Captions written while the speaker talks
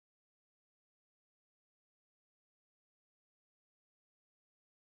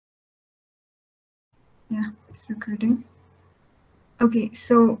Yeah, it's recording. Okay,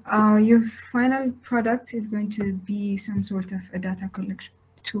 so your final product is going to be some sort of a data collection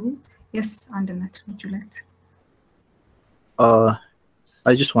tool. Yes, Andamat, would you like to?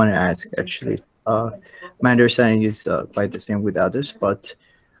 I just want to ask actually. My understanding is quite the same with others, but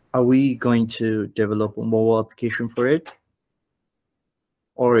are we going to develop a mobile application for it,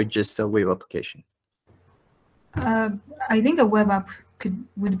 or just a web application? I think a web app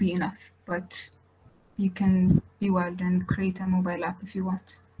would be enough, but you can be wild and create a mobile app if you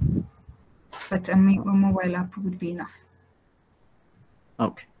want. But a mobile app would be enough.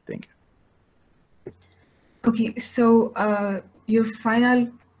 Okay, thank you. Okay, so your final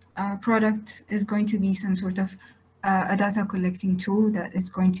product is going to be some sort of a data collecting tool that is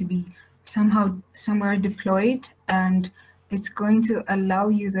going to be somewhere deployed, and it's going to allow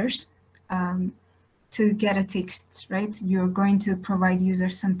users to get a text, right? You're going to provide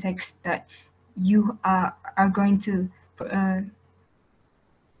users some text that you are going to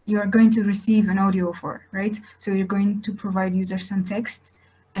receive an audio for, right? So you're going to provide users some text,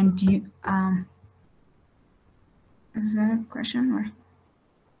 and you is that a question or?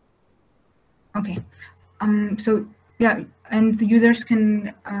 Okay. So yeah, and the users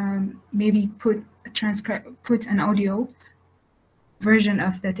can maybe put an audio version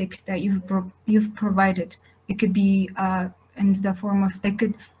of the text that you've provided. It could be in the form of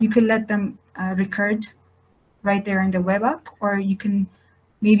you could let them record right there in the web app, or you can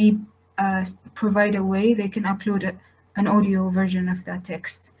maybe provide a way they can upload an audio version of that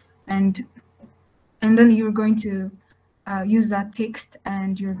text, and then you're going to use that text,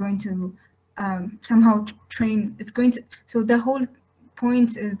 and you're going to somehow train. So the whole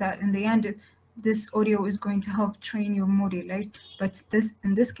point is that in the end, this audio is going to help train your model, right? But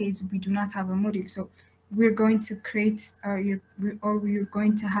in this case, we do not have a model, so we're going to create, we're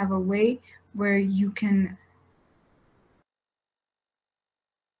going to have a way where you can.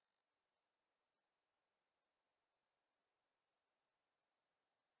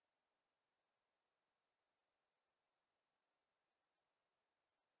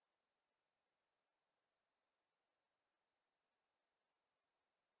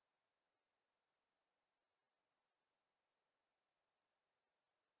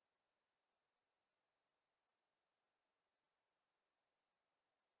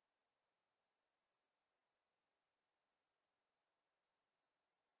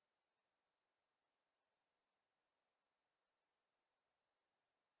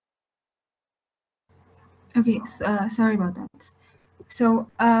 Okay, sorry about that. So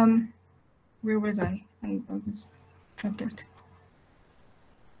where was I? I was dropped out.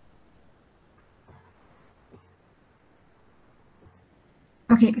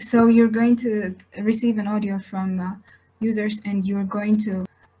 Okay, so you're going to receive an audio from users, and you're going to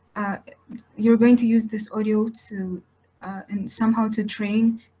use this audio to and somehow to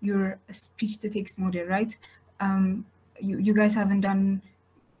train your speech-to-text model, right? You guys haven't done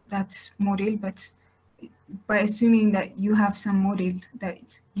that model, but by assuming that you have some model that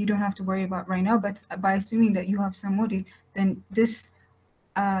you don't have to worry about right now, but by assuming that you have some model, then this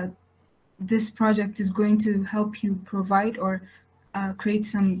project is going to help you provide or create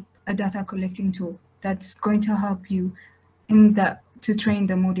a data collecting tool that's going to help you to train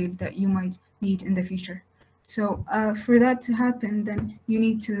the model that you might need in the future. So for that to happen, then you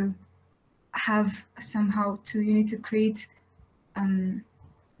need to create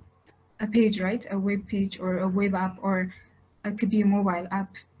a page, right? A web page or a web app, or it could be a mobile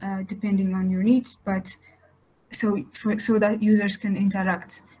app, depending on your needs. But so that users can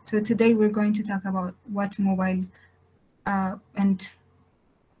interact. So today we're going to talk about what mobile and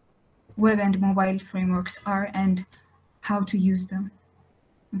web and mobile frameworks are and how to use them.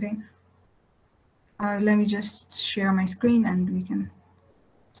 Okay. Let me just share my screen and we can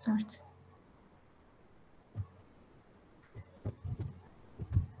start.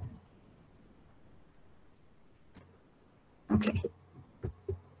 Okay.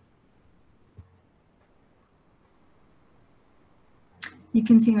 You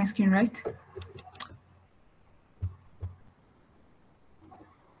can see my screen, right?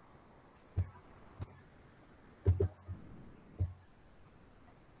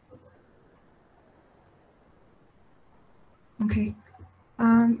 Okay.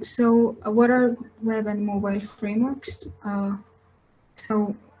 So what are web and mobile frameworks?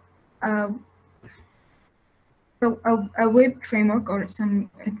 So a web framework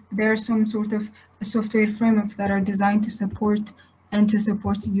there are some sort of software frameworks that are designed to support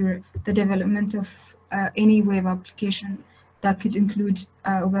the development of any web application that could include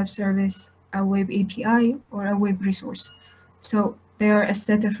a web service, a web API, or a web resource. So there are a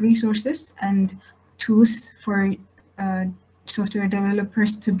set of resources, and tools for software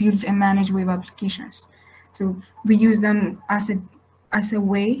developers to build and manage web applications. So we use them as a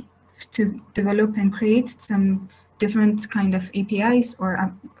way to develop and create some different kind of APIs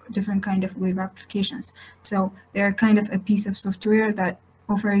or different kind of web applications. So they're kind of a piece of software that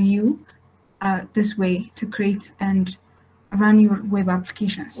offer you this way to create and run your web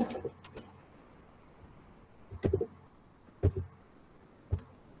applications.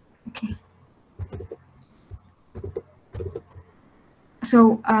 Okay.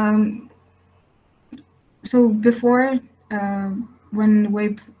 So so before, when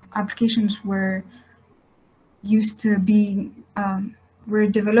web applications were used to be were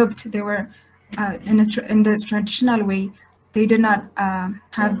developed, they were in the traditional way. They did not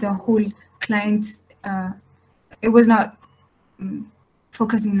have the whole client. It was not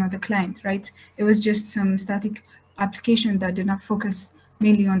focusing on the client, right? It was just some static application that did not focus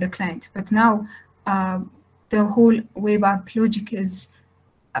mainly on the client. But now the whole web app logic is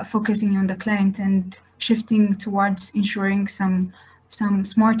focusing on the client and shifting towards ensuring some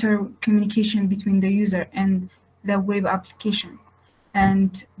smarter communication between the user and the web application.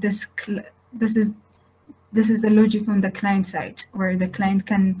 And this is the logic on the client side, where the client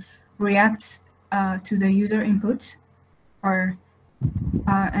can react to the user inputs, or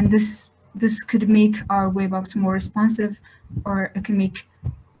and this could make our web apps more responsive, or it could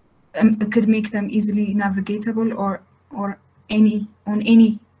make them easily navigatable, or on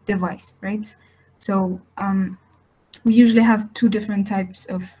any device, right? So we usually have two different types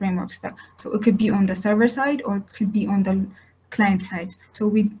of frameworks. So it could be on the server side, or it could be on the client side. So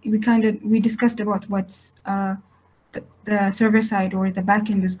we discussed about what's the server side or the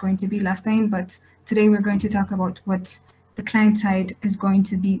backend is going to be last time, but today we're going to talk about what the client side is going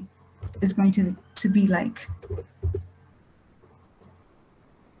to be like.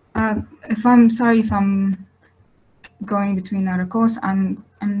 If I'm going between our calls, I'm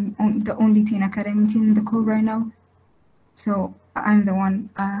on the only Teen Academy team in the call right now, so I'm the one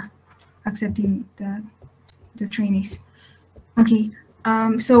accepting the trainees. Okay,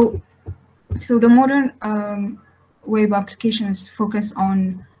 so the modern web applications focus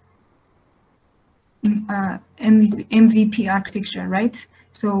on MVP architecture, right?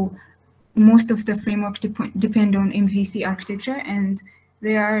 So most of the framework depend on MVC architecture, and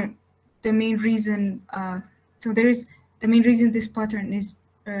they are the main reason. So the main reason this pattern is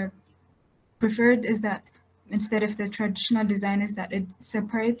preferred is that instead of the traditional design, is that it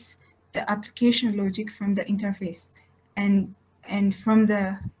separates the application logic from the interface, and from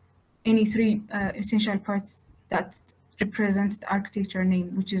any three essential parts that represent the architecture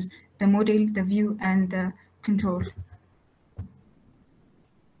name, which is the model, the view, and the control.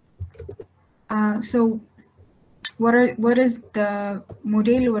 So what is the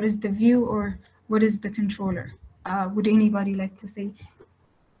model, what is the view, or what is the controller? Would anybody like to say?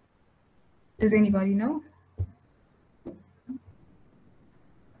 Does anybody know?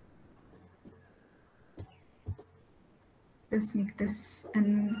 Let's make this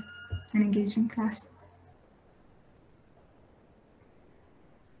an engaging class.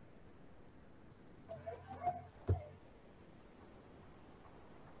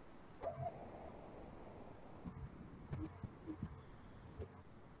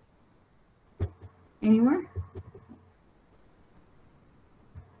 Anyone?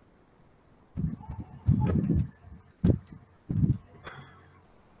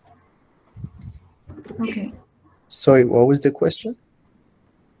 Okay. Sorry, what was the question?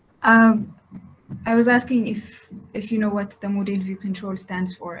 I was asking if you know what the model, view, control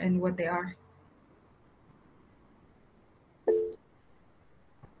stands for and what they are.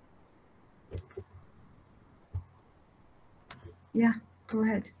 Yeah, go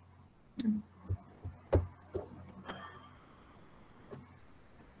ahead.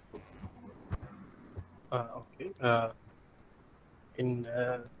 Okay. In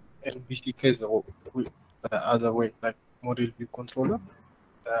MVC case, the other way, like model view controller,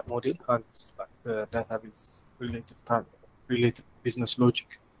 the model has like the database related business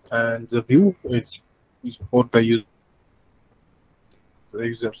logic, and the view is for the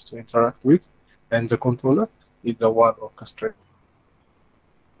users to interact with, and the controller is the one orchestrating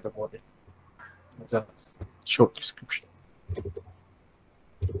the model. That's short description.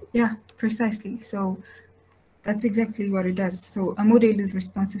 Yeah, precisely. So that's exactly what it does. So a model is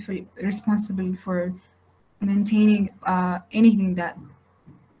responsible for maintaining anything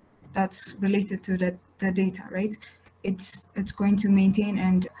that's related to the data, right? It's going to maintain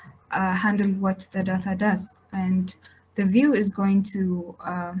and handle what the data does, and the view is going to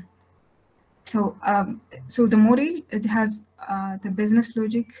so the model, it has the business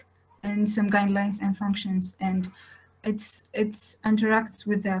logic and some guidelines and functions, and it interacts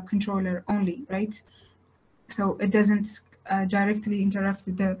with the controller only, right? So it doesn't directly interact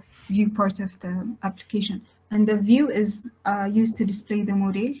with the view part of the application. And the view is used to display the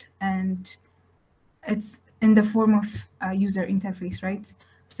model, and it's in the form of a user interface, right?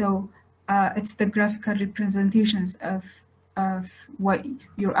 So it's the graphical representations of what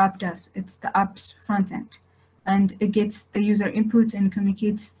your app does. It's the app's front end, and it gets the user input and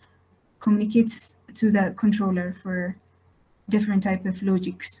communicates to the controller for different type of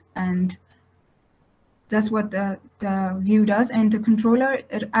logics, and that's what the view does. And the controller,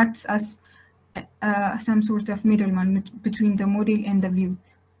 it acts as some sort of middleman between the model and the view.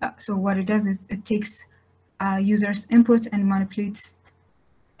 So what it does is it takes user's input and manipulates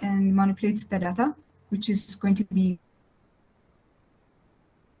the data, which is going to be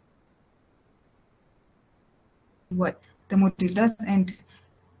what the model does, and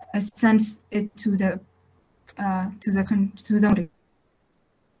sends it to the model.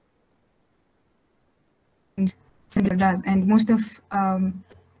 And similar does, and most of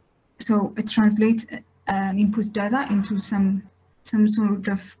so it translates input data into some sort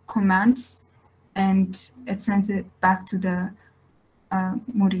of commands, and it sends it back to the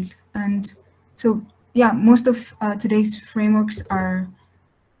model. And so yeah, most of today's frameworks are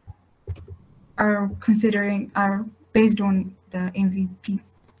based on the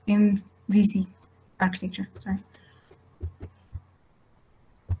MVC architecture. Sorry.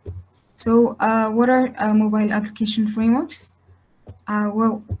 So what are mobile application frameworks?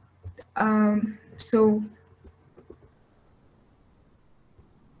 So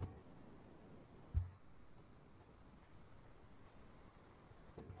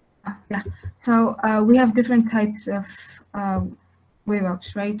yeah, so we have different types of web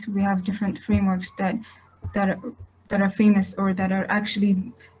apps, right? We have different frameworks that are famous, or that are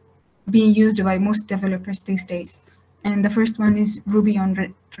actually being used by most developers these days. And the first one is Ruby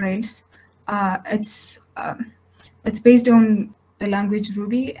on Rails. It's based on the language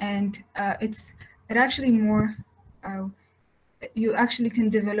Ruby, and it actually more you actually can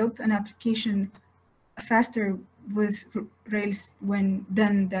develop an application faster with Rails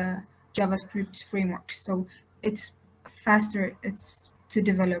than the JavaScript frameworks. So it's faster, it's to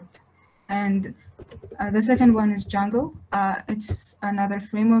develop. And the second one is Django. It's another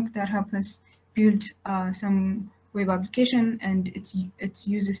framework that helps us build some web application, and it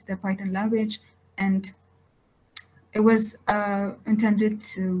uses the Python language, and it was intended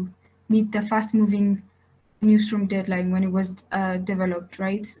to meet the fast-moving newsroom deadline when it was developed,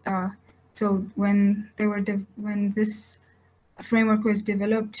 right? So when this framework was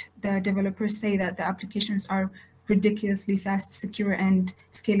developed, the developers say that the applications are ridiculously fast, secure, and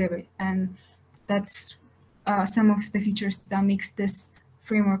scalable, and that's some of the features that makes this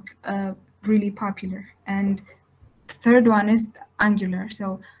framework really popular. And the third one is Angular.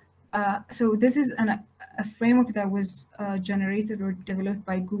 So this is a framework that was generated or developed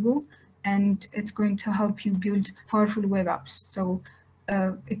by Google, and it's going to help you build powerful web apps. So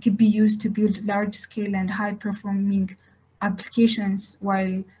it could be used to build large-scale and high-performing applications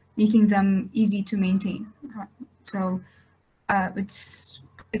while making them easy to maintain. So it's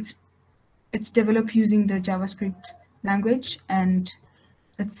developed using the JavaScript language, and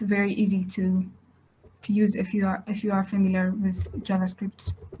it's very easy to use if you are familiar with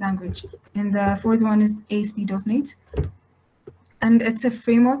JavaScript language. And the fourth one is ASP.NET, and it's a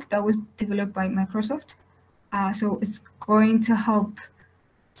framework that was developed by Microsoft. So it's going to help.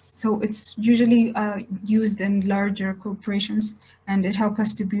 So it's usually used in larger corporations, and it helps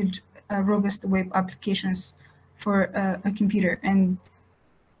us to build robust web applications for a computer, and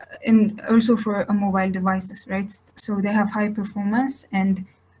also for mobile devices, right? So they have high performance, and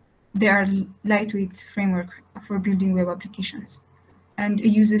they are lightweight framework for building web applications. And it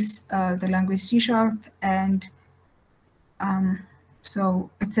uses the language C#, and so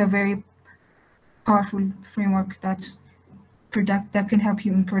it's a very powerful framework that can help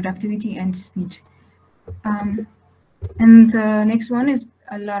you in productivity and speed. And the next one is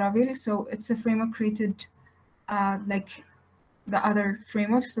Laravel. So it's a framework created like the other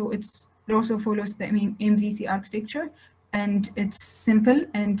frameworks. So it also follows the MVC architecture, and it's simple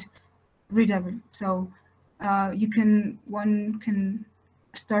and readable. So one can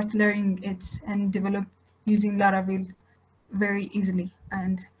start learning it and develop using Laravel very easily,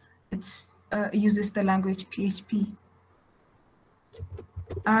 and it uses the language PHP.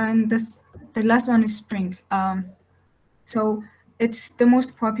 And the last one is Spring. So it's the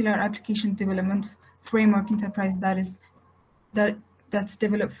most popular application development framework enterprise that's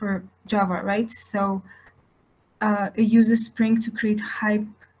developed for Java, right? So it uses Spring to create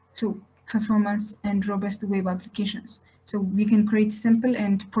so performance and robust web applications. So we can create simple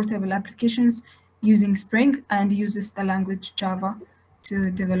and portable applications using Spring and uses the language Java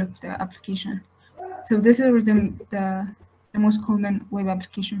to develop the application. So these are the most common web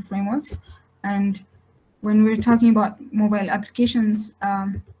application frameworks. And when we're talking about mobile applications,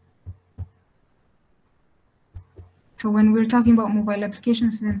 then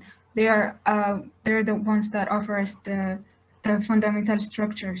they're the ones that offer us the fundamental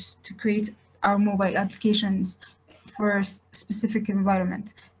structures to create our mobile applications for a specific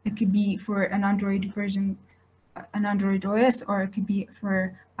environment. It could be for an Android version, an Android OS, or it could be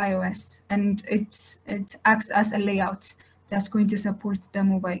for iOS. And it acts as a layout that's going to support the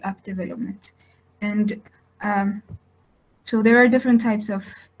mobile app development. And so there are different types of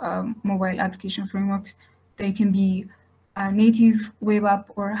mobile application frameworks. They can be native web app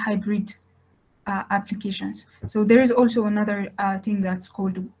or hybrid applications. So there is also another thing that's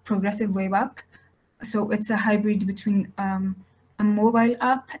called progressive web app. So it's a hybrid between a mobile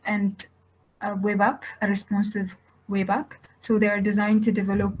app and a web app, a responsive web app. So they are designed to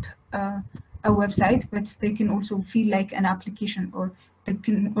develop a website, but they can also feel like an application, or they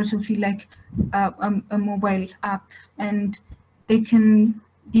can also feel like a mobile app, and they can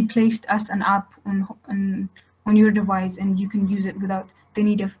be placed as an app on your device, and you can use it without the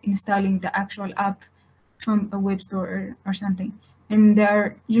need of installing the actual app from a web store or something. And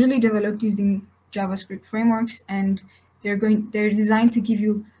they're usually developed using JavaScript frameworks, and they're designed to give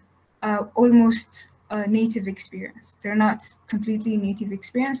you almost a native experience. They're not completely native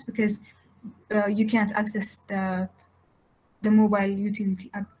experience because you can't access the mobile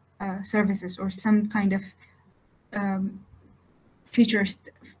utility services or some kind of features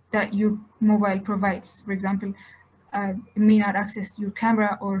that your mobile provides. For example, it may not access your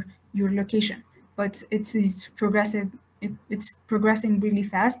camera or your location, but it is progressive. It's progressing really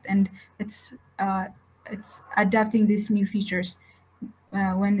fast, and it's adapting these new features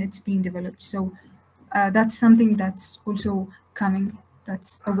when it's being developed. So that's something that's also coming.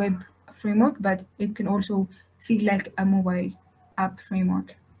 That's a web framework, but it can also feel like a mobile app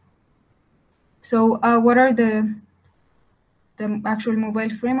framework. So what are the actual mobile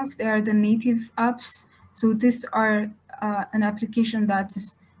frameworks? They are the native apps. So these are an application that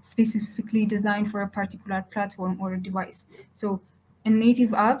is specifically designed for a particular platform or a device. So in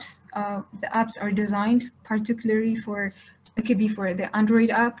native apps, the apps are designed particularly for, it could be for the Android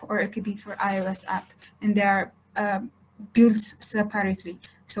app or it could be for iOS app, and they are built separately.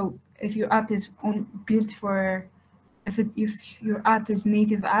 So if your app is built for, if your app is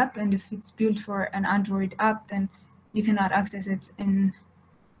native app and if it's built for an Android app, then you cannot access it in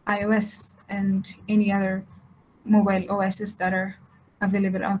iOS and any other mobile OSs that are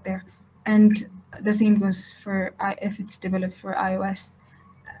available out there. And the same goes for if it's developed for iOS.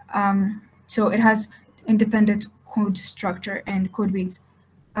 So it has independent code structure and code base.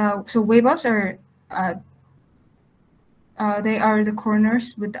 So web apps are they are the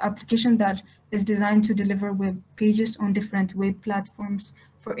corners with the application that is designed to deliver web pages on different web platforms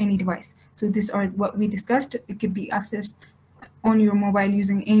for any device. So these are what we discussed. It could be accessed on your mobile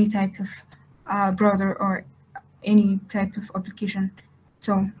using any type of browser or any type of application.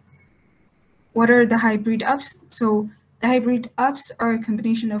 So what are the hybrid apps? So the hybrid apps are a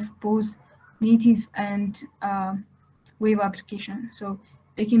combination of both native and web application. So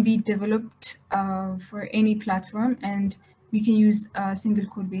they can be developed for any platform, and we can use a single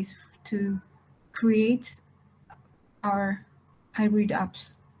code base to create our hybrid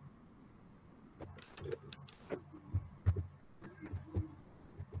apps.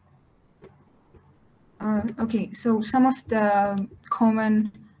 Okay, so some of the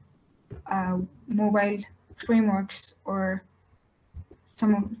common mobile frameworks, or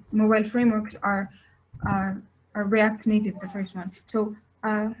some of mobile frameworks are React Native, the first one. So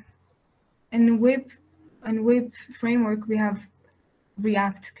in web framework, we have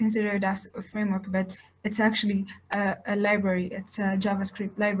React considered as a framework, but it's actually a library. It's a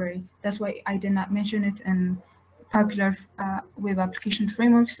JavaScript library. That's why I did not mention it in popular web application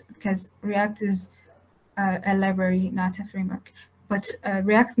frameworks, because React is a library, not a framework. But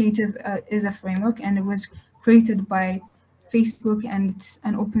React Native is a framework, and it was created by Facebook, and it's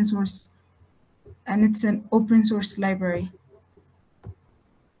an open source, library.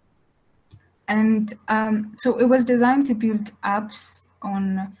 And so it was designed to build apps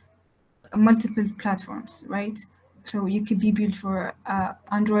on multiple platforms, right? So you could be built for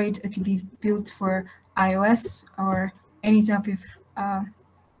Android, it could be built for iOS, or any type of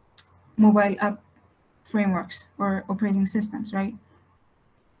mobile app frameworks or operating systems, right?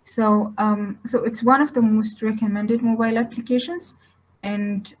 So so it's one of the most recommended mobile applications,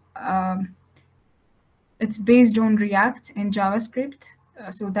 and it's based on React and JavaScript.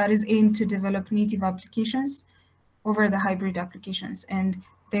 So that is aimed to develop native applications over the hybrid applications, and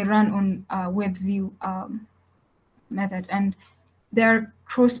they run on WebView method, and they're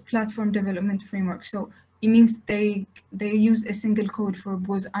cross-platform development framework. So it means they use a single code for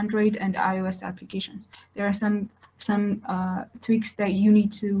both Android and iOS applications. There are some tweaks that you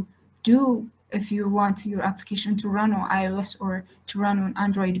need to do if you want your application to run on iOS or to run on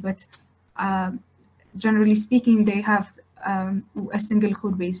Android, but generally speaking, they have a single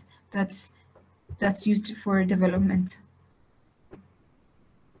code base that's used for development.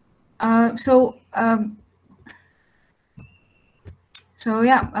 So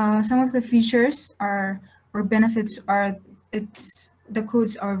yeah, some of the features or benefits are the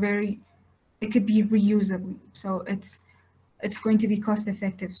codes are it could be reusable. So it's going to be cost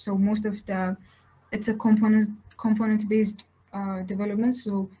effective. So most of it's a component based development.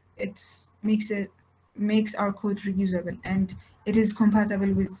 So it makes our code reusable, and it is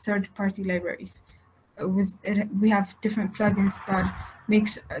compatible with third-party libraries. We have different plugins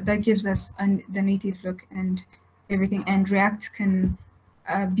that gives us the native look and everything. And React can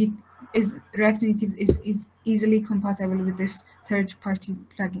React Native is easily compatible with this third-party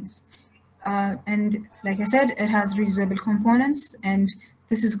plugins. And like I said, it has reusable components, and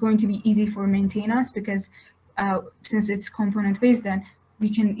this is going to be easy for maintainers because since it's component-based, then we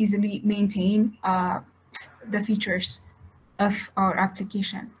can easily maintain the features of our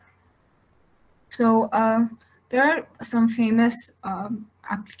application. So there are some famous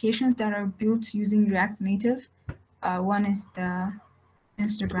applications that are built using React Native. One is the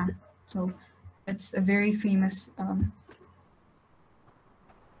Instagram. So it's a very famous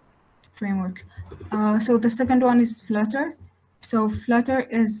framework. So the second one is Flutter. So Flutter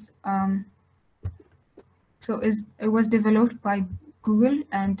is it was developed by Google,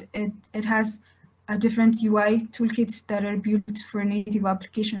 and it has different UI toolkits that are built for native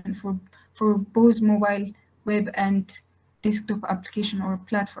application for both mobile, web, and desktop application or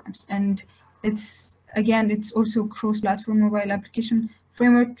platforms. And it's also cross-platform mobile application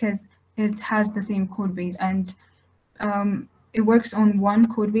framework because it has the same code base, and it works on one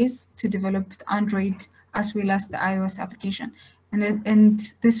code base to develop Android as well as the iOS application.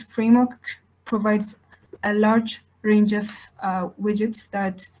 And this framework provides a large range of widgets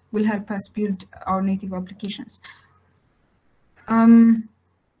that will help us build our native applications.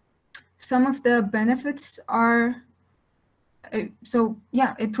 Some of the benefits are,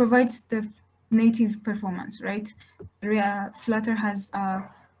 it provides the native performance, right? Flutter has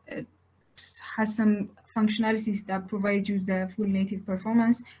some functionalities that provide you the full native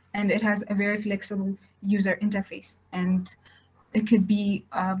performance, and it has a very flexible user interface, and it could be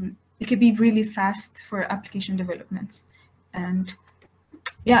really fast for application development. And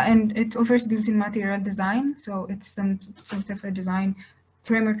and it offers built-in material design, so it's some sort of a design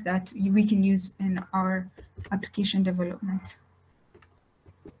framework that we can use in our application development.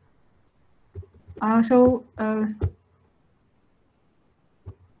 So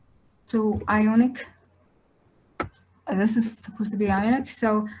Ionic. This is supposed to be Ionic.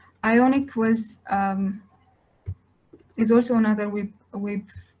 So Ionic is also another web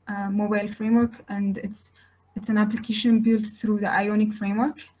mobile framework, and it's an application built through the Ionic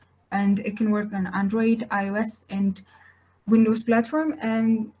framework, and it can work on Android, iOS, and Windows platform.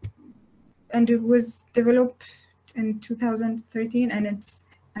 And it was developed in 2013, and it's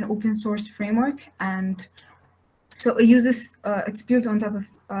an open source framework. And so it uses it's built on top of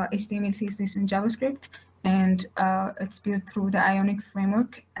HTML, CSS, and JavaScript, and it's built through the Ionic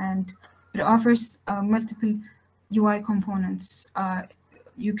framework, and it offers multiple UI components.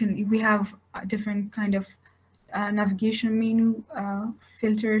 We have a different kind of navigation menu,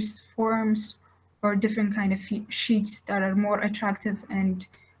 filters, forms, or different kind of sheets that are more attractive and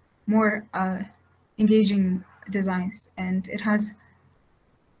more engaging designs. And it has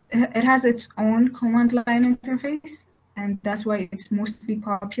its own command line interface, and that's why it's mostly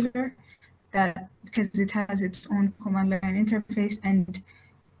popular. Because it has its own command line interface, and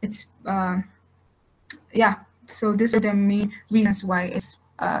it's so these are the main reasons why it's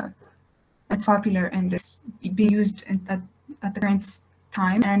popular and it's being used at the current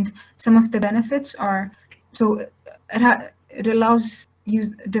time. And some of the benefits are, so it allows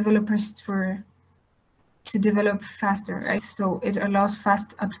developers to develop faster, right? So it allows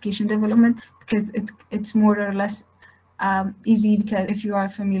fast application development because it's more or less easy, because if you are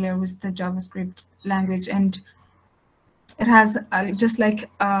familiar with the JavaScript language, and it has just like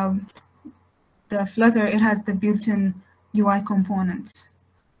the Flutter, it has the built-in UI components,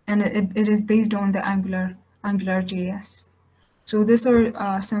 and it is based on the Angular JS. So these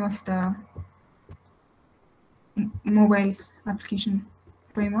are some of the mobile application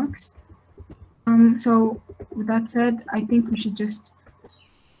frameworks. So with that said, I think we should just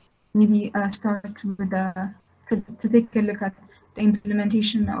maybe start with to take a look at the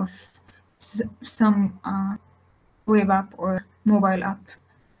implementation of some web app or mobile app.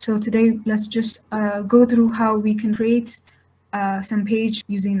 So today, let's just go through how we can create some page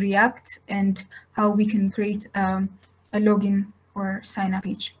using React and how we can create a login or sign up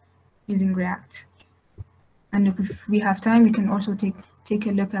page using React. And if we have time, we can also take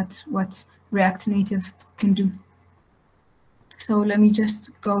a look at what React Native can do. So let me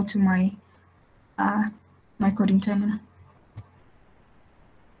just go to my my coding terminal.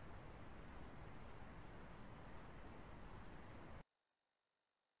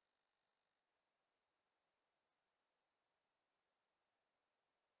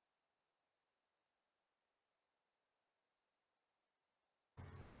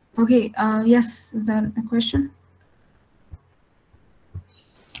 Okay, yes, is that a question?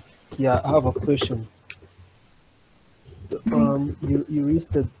 Yeah, I have a question. You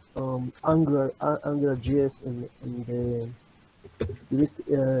listed AngularJS in the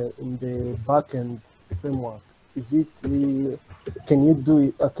in the backend framework. Is it can you do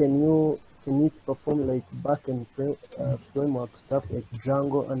it? Can it perform like backend framework stuff like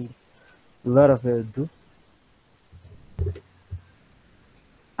Django and Laravel do?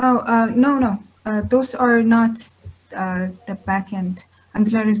 Oh, no. Those are not the backend.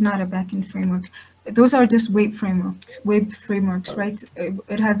 Angular is not a backend framework. Those are just web frameworks, right?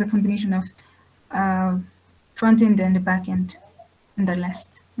 It has a combination of front end and the backend in the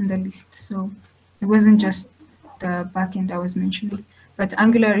list. So it wasn't just the backend I was mentioning, but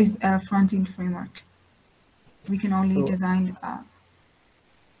Angular is a front end framework. We can only design.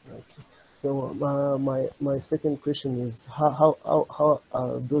 So my second question is how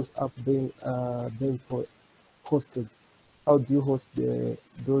are those apps being hosted? How do you host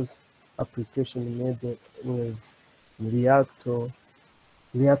those applications made with React or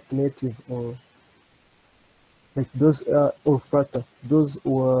React Native or like those or Flutter? Those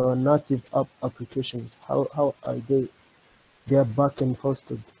were native app applications. How are they are backend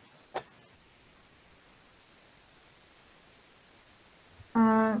hosted?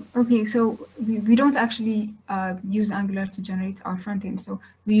 Okay, so we don't actually use Angular to generate our front end. So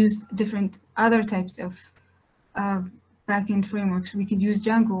we use different other types of backend frameworks. We could use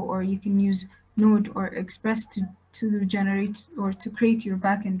Django, or you can use Node or Express to generate or to create your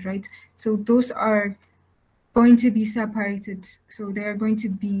backend, right? So those are going to be separated. So they are going to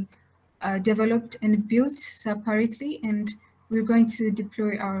be developed and built separately, and we're going to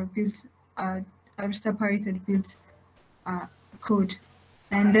deploy our separated build code,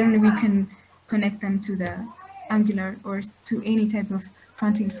 and then we can connect them to the Angular or to any type of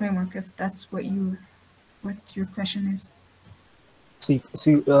front-end framework if that's what your question is. So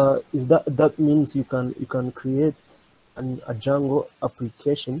is that means you can create a Django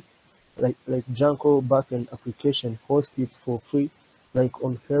application like Django backend application, host it for free, like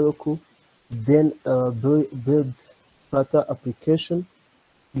on Heroku, then build Flutter application,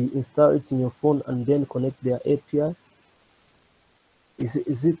 you install it in your phone, and then connect their API.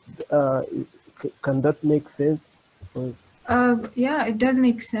 Can that make sense? Yeah, it does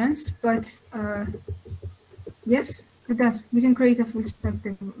make sense, but yes, it does. We can create a full stack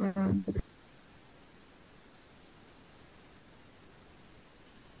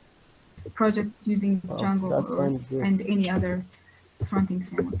project using Django and any other front-end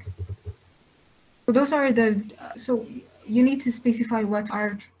framework. So those are so you need to specify what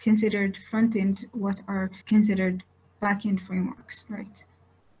are considered front-end, what are considered back-end frameworks, right?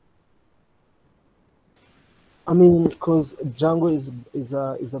 I mean, because Django is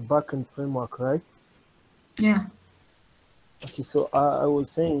a backend framework, right? Yeah. Okay, so I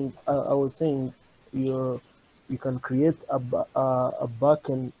was saying you can create a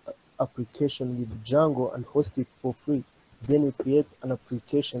backend application with Django and host it for free. Then you create an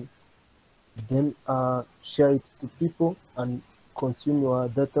application, then share it to people and consume your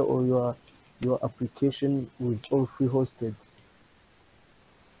data or your application with all free hosted,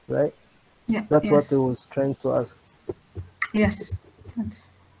 right? Yeah. That's what I was trying to ask. Yes.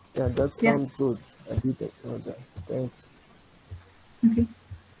 That sounds good. I didn't know that. Thanks. Okay.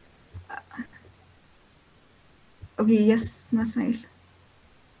 Okay. Yes, Nasmail.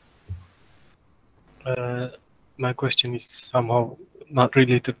 My question is somehow not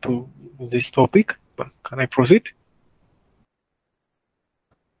related to this topic, but can I proceed?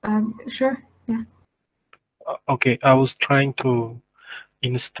 Sure. Yeah. Okay, I was trying to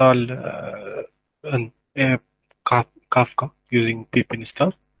install an Kafka using pip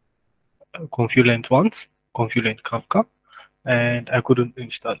install, Confluent once, Confluent Kafka, and I couldn't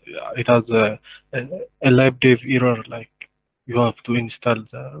install. It has a lab dev error, like you have to install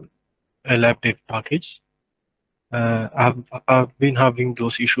a lab dev package. I've been having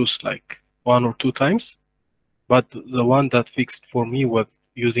those issues like 1 or 2 times, but the one that fixed for me was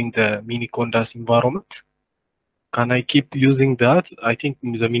using the Miniconda's environment. Can I keep using that? I think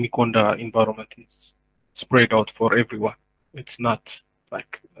the Miniconda environment is spread out for everyone. It's not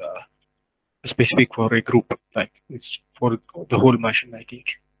like specific for a group, like it's for the whole machine, I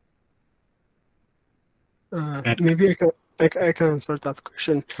think. Maybe I can answer that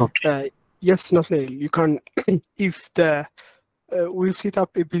question. Okay. Yes, Nathaniel, you can. If the we've set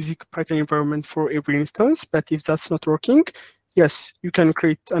up a basic Python environment for every instance, but if that's not working, yes, you can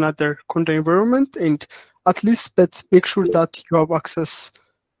create another Conda environment, and at least, but make sure that you have access.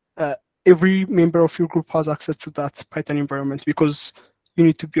 Every member of your group has access to that Python environment, because you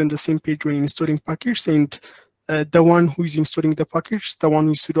need to be on the same page when installing packages, and the one who is installing the package, the one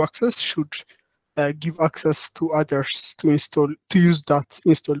with sudo access, should give access to others to use that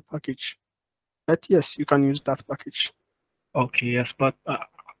installed package. But yes, you can use that package. Okay, yes, but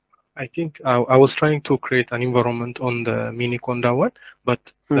I think I was trying to create an environment on the Miniconda one,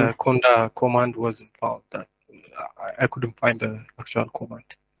 but the Conda command wasn't found. That I couldn't find the actual command.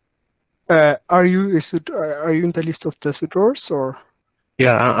 Are you in the list of the sudoers, or?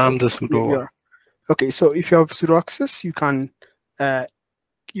 Yeah, I'm the sudo. You are. Okay, so if you have sudo access, you can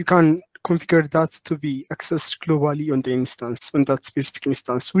configure that to be accessed globally on the instance, on that specific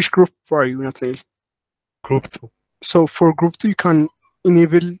instance. Which group are you, Nathaniel? Group 2. So for group 2, you can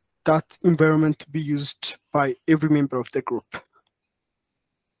enable that environment to be used by every member of the group.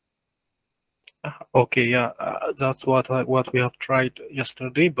 Okay, yeah, that's what we have tried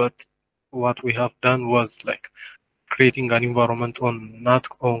yesterday, but what we have done was like creating an environment on not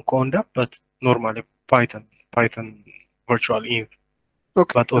on Conda, but normally Python virtual env.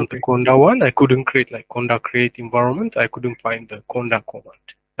 Okay. But on the Conda one, I couldn't create like Conda create environment. I couldn't find the Conda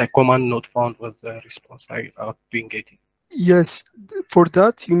command. Like command not found was the response I've been getting. Yes, for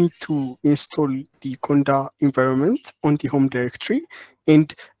that you need to install the Conda environment on the home directory.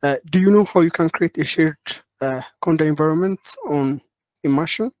 And do you know how you can create a shared Conda environment on a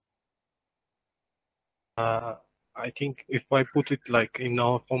machine? I think if I put it like in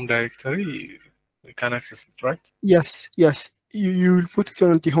our home directory, we can access it, right? Yes. You will put it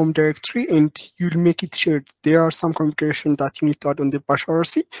on the home directory and you'll make it shared. There are some configuration that you need to add on the bash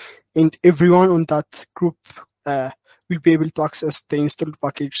RC, and everyone on that group will be able to access the installed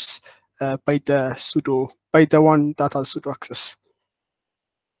packages by the one that has sudo access.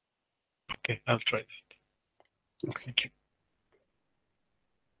 Okay, I'll try that. Okay. Thank you.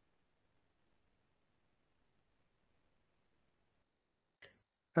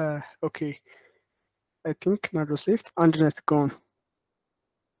 Okay. I think Nados left. Anjanet, gone.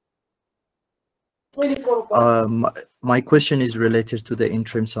 My question is related to the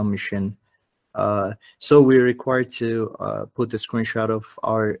interim submission. So we're required to put a screenshot of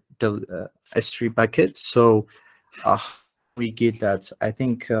our S3 bucket. So we get that. I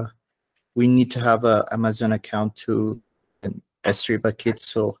think we need to have an Amazon account to an S3 bucket.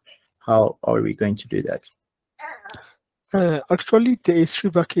 So how are we going to do that? Actually, the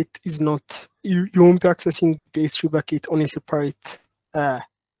S3 bucket is not. You won't be accessing the S3 bucket on a separate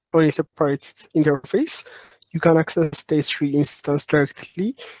interface. You can access the S3 instance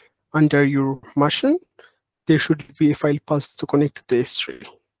directly under your machine. There should be a file path to connect to the S3.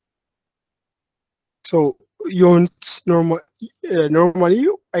 So you won't normally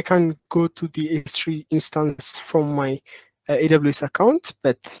I can go to the S3 instance from my AWS account,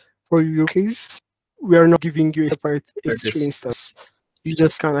 but for your case, we are not giving you a separate S3 instance. You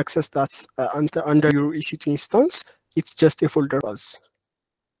just can access that under your EC2 instance. It's just a folder path.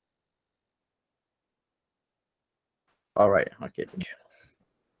 All right. Okay. Thank you.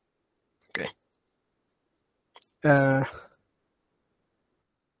 Okay.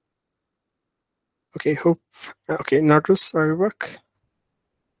 Okay. Okay. Nardos, are you back?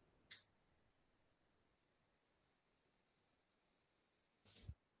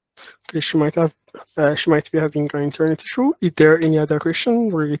 Okay, she might be having an internet issue. Is there any other question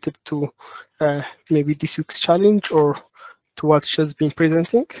related to maybe this week's challenge or to what she's been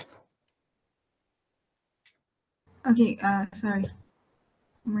presenting? Okay, sorry.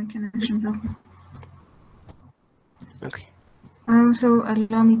 My connection broke. Okay. So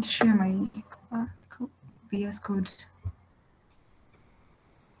allow me to share my VS Code.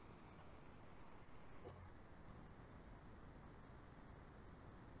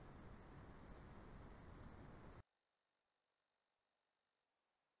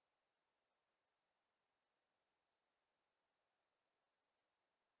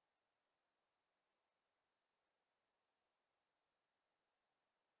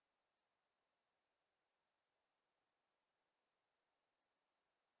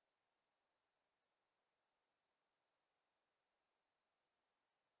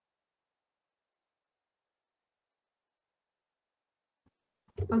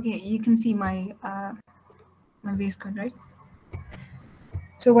 Okay, you can see my my VS Code, right?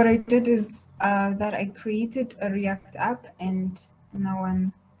 So what I did is that I created a React app, and now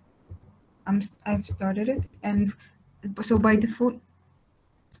I've started it, and so by default,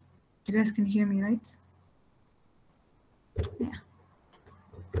 you guys can hear me, right? Yeah.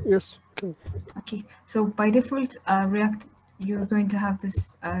 Yes. Okay. Okay. So by default, React, you're going to have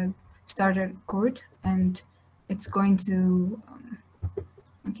this starter code, and it's going to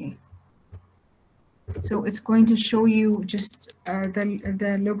okay. So it's going to show you just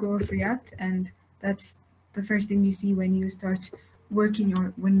the logo of React, and that's the first thing you see when you start working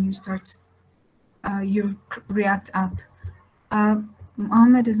or when you start your React app.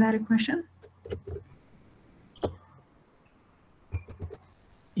 Mohammed, is that a question?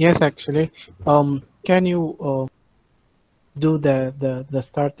 Yes, actually. Can you do the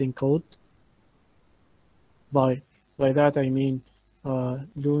starting code? By that I mean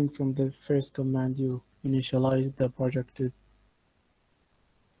doing from the first command you initialize the project with.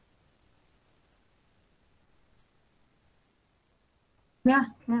 Yeah,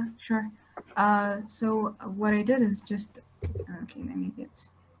 sure. So what I did is just okay. Let me get.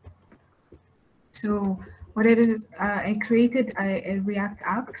 So what I did is I created a React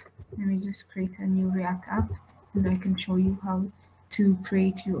app. Let me just create a new React app, and I can show you how to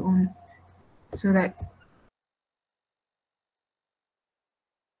create your own, so that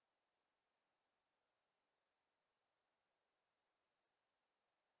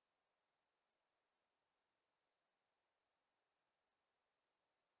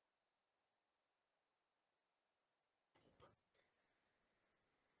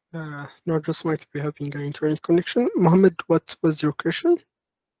Nardos might be having an internet connection. Mohammed, what was your question?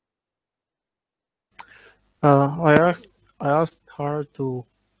 I asked her to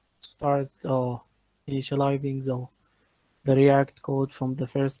start initializing the React code from the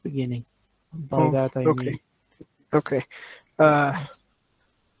first beginning. By that I Okay. mean. Okay.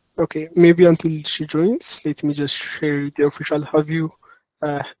 Okay. Maybe until she joins, let me just share the official. Have you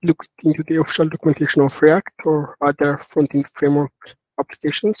looked into the official documentation of React or other front-end framework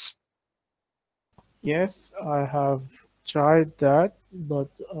applications? Yes, I have tried that, but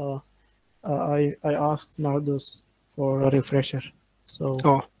I asked Nardos for a refresher. So.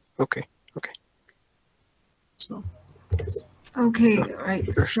 Oh, okay. Okay. So. okay,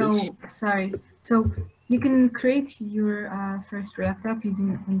 right. So sorry. So you can create your first React app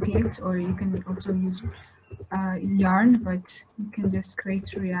using npx, or you can also use Yarn, but you can just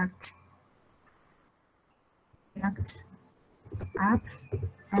create React app,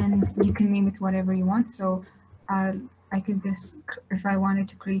 and you can name it whatever you want. So I could just, if I wanted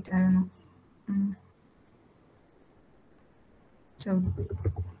to create, I don't know. So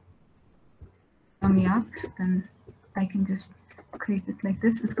on the app, then I can just create it like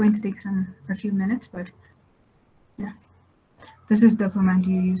this. It's going to take a few minutes, but yeah. This is the command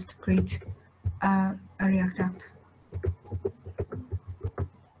you use to create a React app.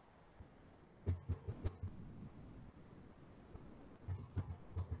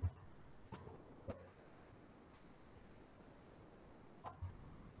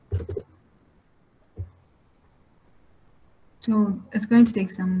 So it's going to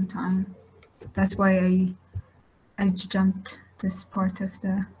take some time. That's why I jumped this part of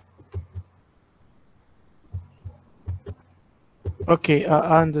the. Okay,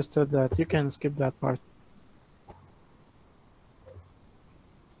 I understood that. You can skip that part.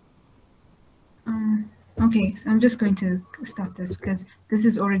 Okay, so I'm just going to stop this because this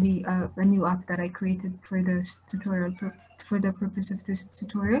is already a new app that I created for this tutorial, for the purpose of this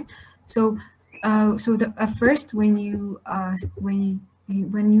tutorial. So, at first when you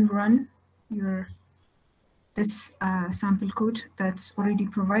run your this sample code that's already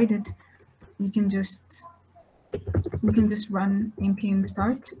provided, you can just run npm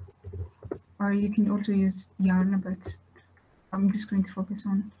start, or you can also use Yarn, but I'm just going to focus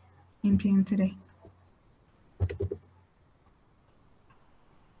on npm today.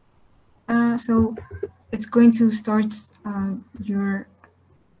 So it's going to start your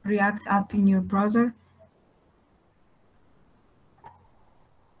React app in your browser.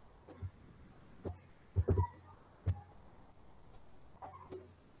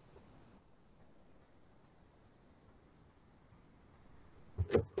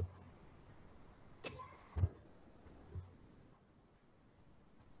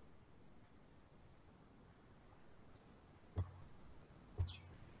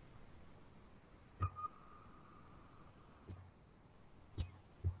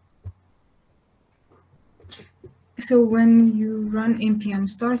 So when you run npm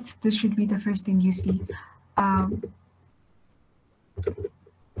start, this should be the first thing you see.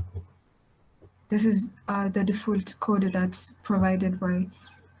 this is the default code that's provided by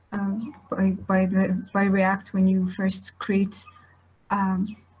React when you first create a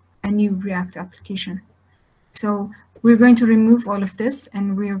new React application. So we're going to remove all of this,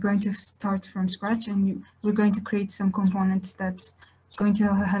 and we're going to start from scratch, and we're going to create some components that's going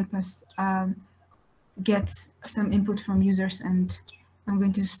to help us get some input from users. And I'm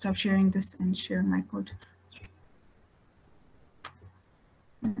going to stop sharing this and share my code.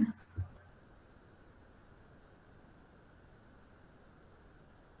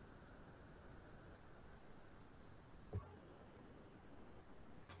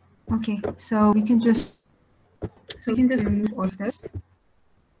 Okay, so we can just remove all of this.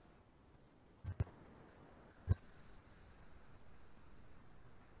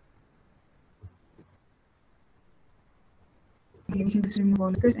 Okay, we can just remove all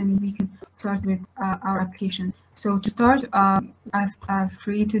of this, and we can start with our application. So to start, I've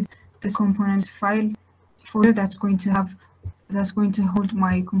created this components file folder that's going to hold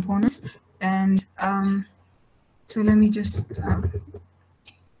my components. And so let me just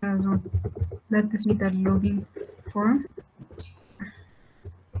let this be the login form.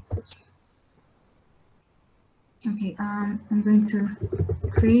 Okay, I'm going to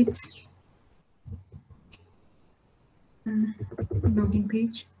create login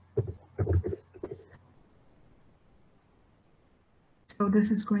page. So this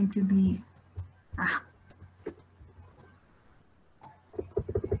is going to be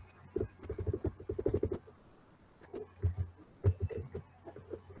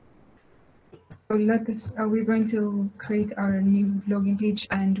so we're going to create our new login page,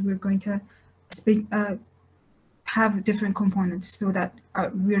 and we're going to have different components so that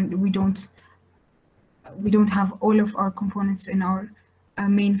we don't have all of our components in our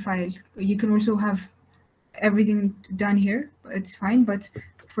main file. You can also have everything done here, it's fine, but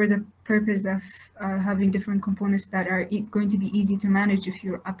for the purpose of having different components that are going to be easy to manage, if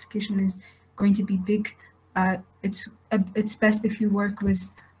your application is going to be big, it's best if you work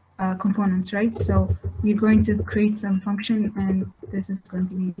with components, right? So we're going to create some function, and this is going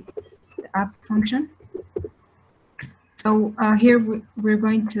to be the app function. So here we're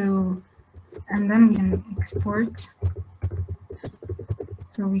going to, and then we can export.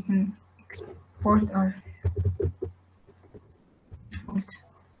 So we can export our default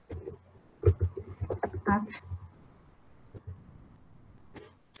app.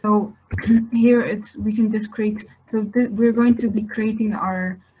 So here we can just create. So we're going to be creating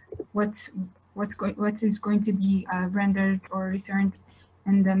our what is going to be rendered or returned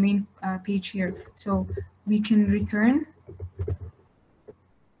in the main page here. So we can return.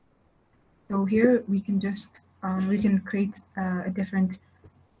 So here we can just we can create a different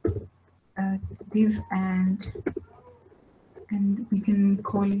div, and we can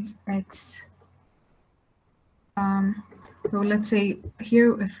call it. So let's say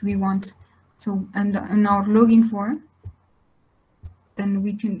here, if we want, so and in our login form, then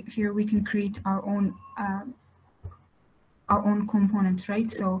we can create our own components,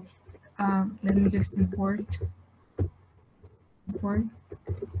 right? So let me just import.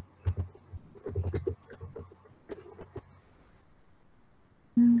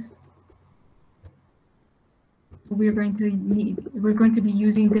 We're going to be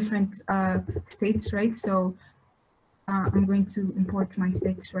using different states, right? So I'm going to import my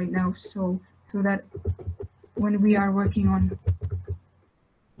states right now, so that when we are working on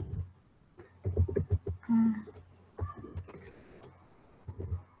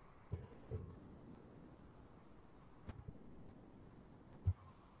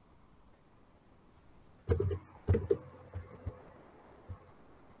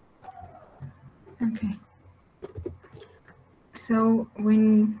okay. So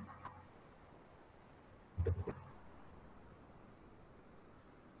when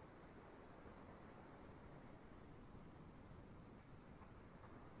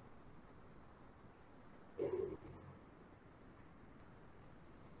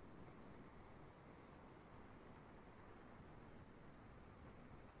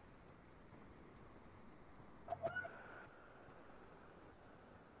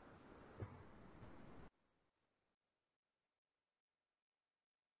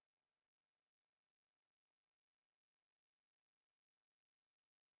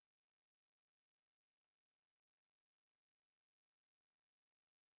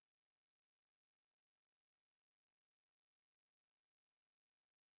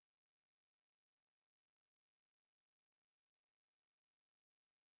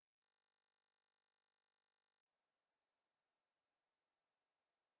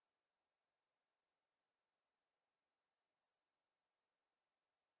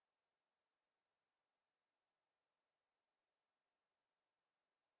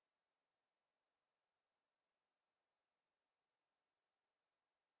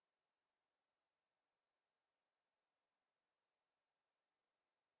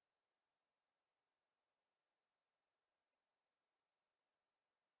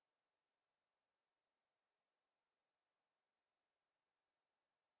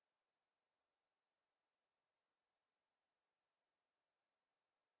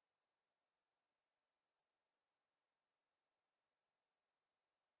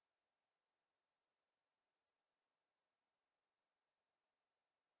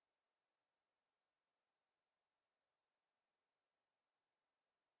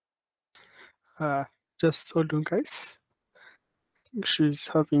Just hold on, guys. I think she's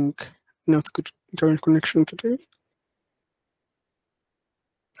having not good internet connection today.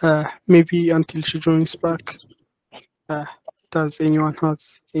 Maybe until she joins back. Does anyone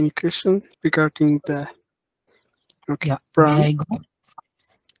has any question regarding the? Okay, Yeah, Brian. may I go?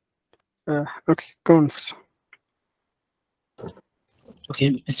 Okay, go on.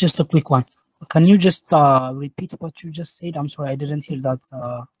 Okay, it's just a quick one. Can you just repeat what you just said? I'm sorry, I didn't hear that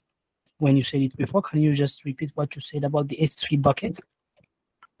when you said it before. Can you just repeat what you said about the S3 bucket?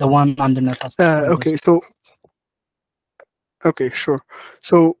 The one under Natas. Okay, so okay, sure.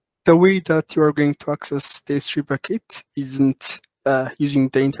 So the way that you are going to access the S3 bucket isn't using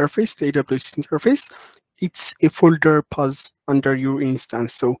the interface, the AWS interface. It's a folder path under your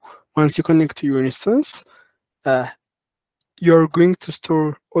instance. So once you connect to your instance, you're going to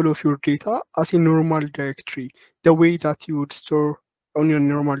store all of your data as a normal directory, the way that you would store on your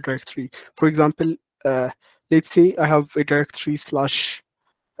normal directory. For example, let's say I have a directory slash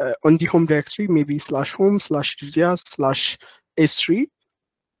on the home directory, maybe /home/media/s3.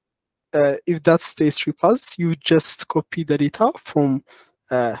 If that's the S3 path, you just copy the data from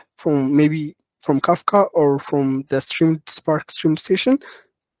maybe from Kafka or from the Spark stream station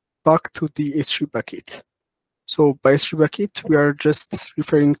back to the S3 bucket. So by S3 bucket, we are just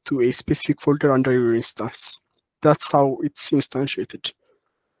referring to a specific folder under your instance. That's how it's instantiated.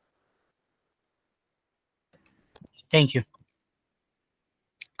 Thank you.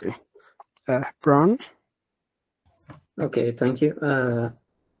 Okay. Brian? Okay, thank you. I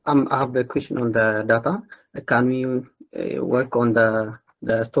have a question on the data. Can we work on the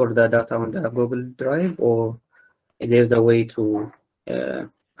store the data on the Google Drive, or there's a way to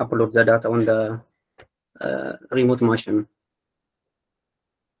upload the data on the remote machine?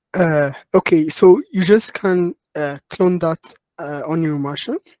 Okay, so you just can clone that on your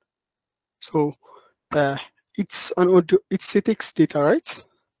machine. So it's an audio, it's a text data, right?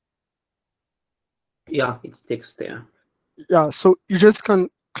 Yeah, it's text there. Yeah, so you just can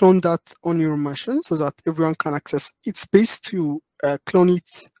clone that on your machine so that everyone can access. It's best to clone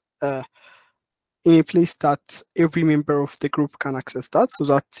it in a place that every member of the group can access that, so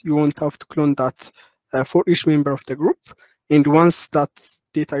that you won't have to clone that for each member of the group. And once that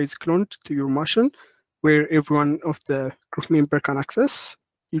data is cloned to your machine, where everyone of the group member can access,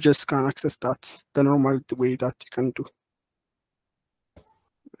 you just can access that the normal way that you can do.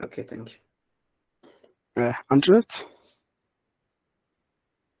 Okay, thank you. Anjanette?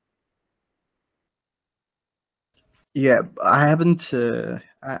 Yeah, I haven't.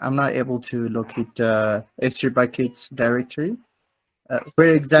 I'm not able to locate the S3 bucket directory.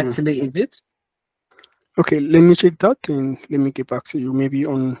 Where exactly is it? Okay, let me check that and let me get back to you. Maybe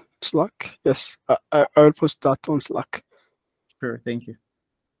on Slack. Yes, I'll post that on Slack. Sure, thank you.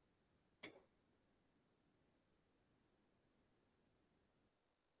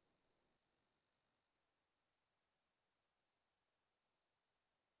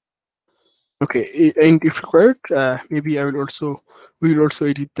 Okay, and if required, maybe we will also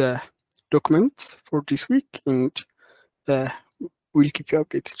edit the document for this week, and we'll keep you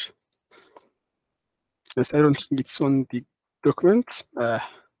updated. Yes, I don't think it's on the document.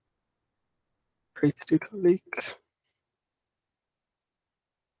 Create data lake.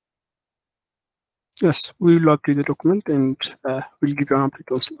 Yes, we will update the document and we'll give you an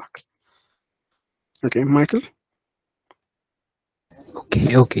update on Slack. Okay, Michael.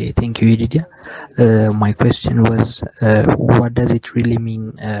 Okay, thank you, Lydia. My question was, what does it really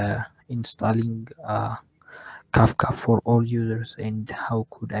mean installing Kafka for all users, and how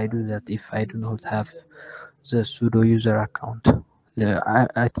could I do that if I do not have the sudo user account?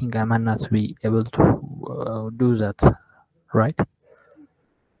 I think I might not be able to do that, right?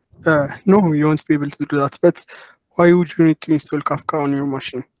 No, you won't be able to do that, but why would you need to install Kafka on your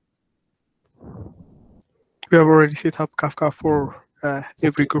machine? We have already set up Kafka for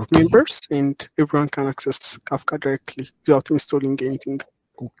every group members, and everyone can access Kafka directly without installing anything.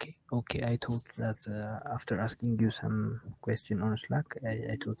 Okay. I thought that after asking you some question on Slack,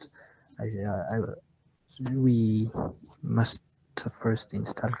 I thought we must first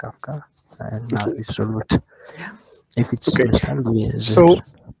install Kafka and now install it. If it's installed, so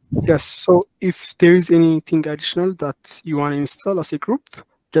yes. So if there is anything additional that you want to install as a group,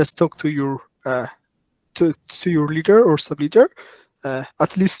 just talk to your to your leader or sub-leader.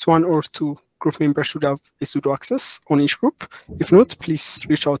 At least one or two group members should have a sudo access on each group. If not, please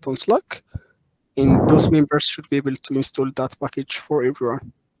reach out on Slack, and those members should be able to install that package for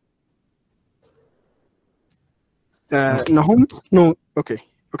everyone. Nahum, no. Okay,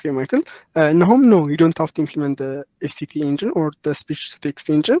 Michael. Nahum, no, you don't have to implement the STT engine or the speech-to-text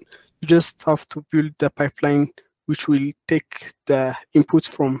engine. You just have to build the pipeline which will take the input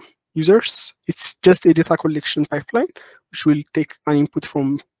from users. It's just a data collection pipeline which will take an input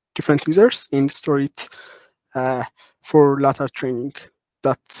from different users and store it for later training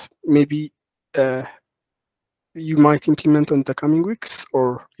that maybe you might implement on the coming weeks,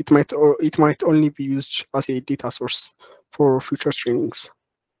 or it might only be used as a data source for future trainings.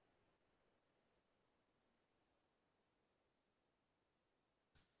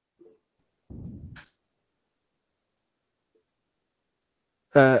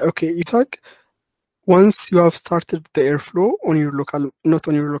 Okay, Isaac, once you have started the airflow on your local, not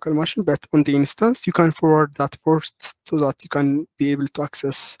on your local machine, but on the instance, you can forward that port so that you can be able to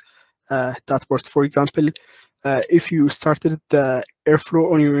access that port. For example, if you started the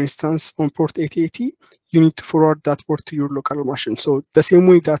airflow on your instance on port 8080, you need to forward that port to your local machine. So the same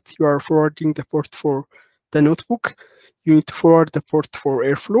way that you are forwarding the port for the notebook, you need to forward the port for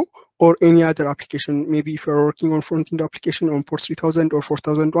airflow or any other application. Maybe if you're working on front-end application on port 3000 or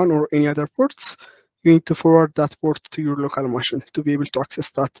 4001 or any other ports, you need to forward that port to your local machine to be able to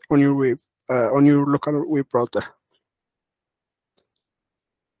access that on your web, on your local web browser.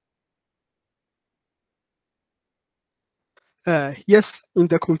 Yes, in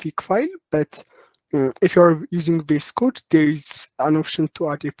the config file, but if you are using VS Code, there is an option to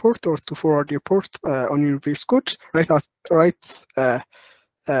add a port or to forward a port on your VS Code.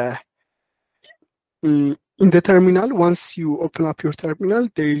 In the terminal, once you open up your terminal,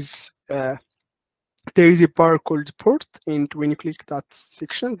 there is a bar called port, and when you click that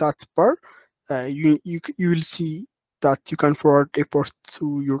section, that bar, you will see that you can forward a port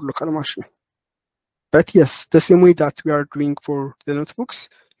to your local machine. But yes, the same way that we are doing for the notebooks,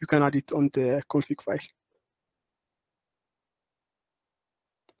 you can add it on the config file.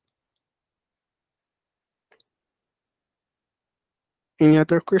 Any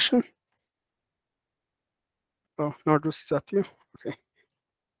other question? Oh, Nardus, is that you? Okay.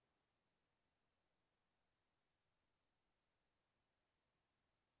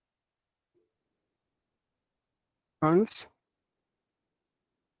 Johannes?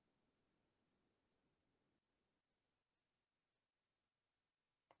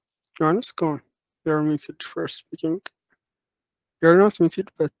 Johannes, go on. You're muted for speaking. You're not muted,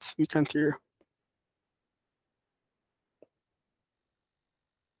 but we can't hear you.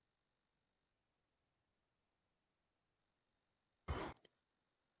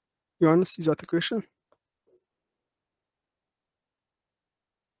 Johannes, is that a question?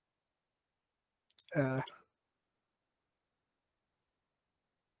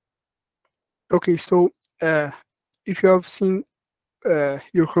 Okay, so if you have seen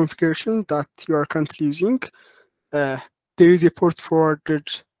your configuration that you are currently using, there is a port forwarded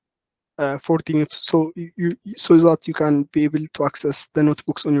for the note, so so that you can be able to access the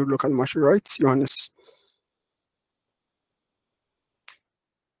notebooks on your local machine, right, Johannes?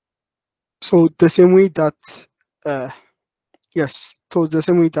 So the same way that yes, so the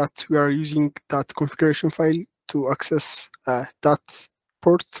same way that we are using that configuration file to access that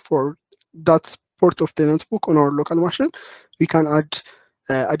port for that port of the notebook on our local machine, we can add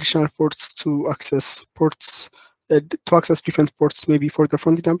additional ports to access different ports, maybe for the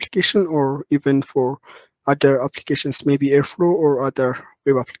front-end application or even for other applications, maybe Airflow or other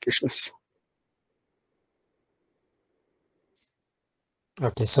web applications.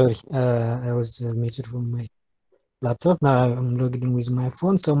 Okay, sorry, I was muted from my laptop. Now I'm logged in with my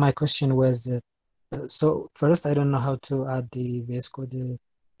phone. So my question was, so first, I don't know how to add the VS Code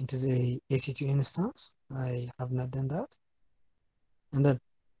into the AC2 instance. I have not done that. And then,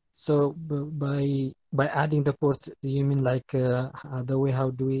 so by adding the port, do you mean like the way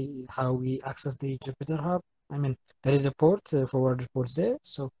how we access the Jupyter Hub? I mean, there is a port, forward port there.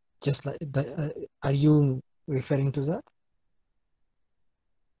 So just like that, are you referring to that?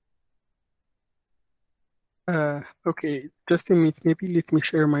 Okay, just a minute. Maybe let me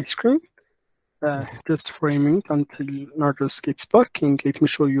share my screen just for a minute until Nardos gets back, and let me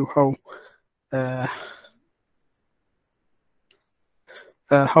show you how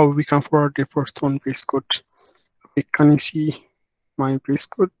we can forward the port on VS Code. Okay, can you see my VS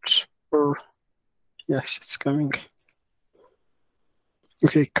Code? Or yes, it's coming.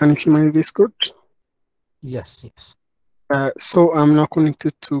 Okay, can you see my VS Code? Yes, yes. So I'm now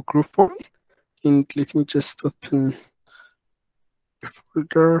connected to group one, and let me just open the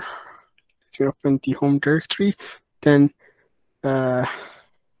folder. Let me open the home directory. Then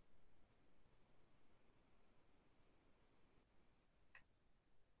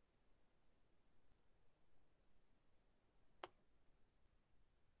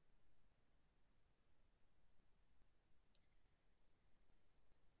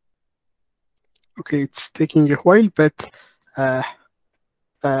Okay, it's taking a while, but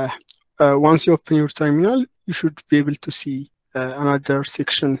once you open your terminal, you should be able to see another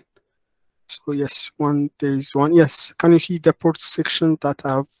section. So yes, there is one. Yes, can you see the port section that I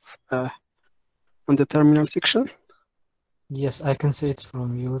have on the terminal section? Yes, I can see it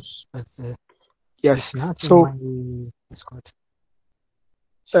from yours, but yes. it's not So, in my Discord.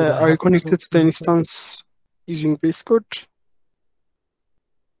 Are you connected to the instance using base code?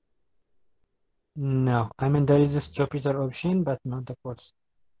 No, I mean there is this Jupyter option, but not the ports.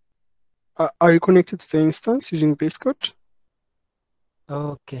 Are you connected to the instance using base code?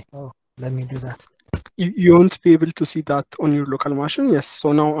 Okay. Oh, let me do that. You won't be able to see that on your local machine. Yes.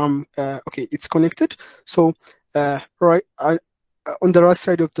 So now I'm okay. It's connected. So right on the right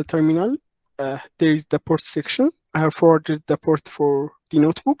side of the terminal, there is the port section. I have forwarded the port for the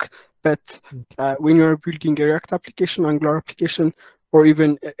notebook. But when you are building a React application, Angular application, or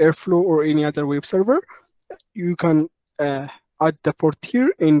even Airflow or any other web server, you can add the port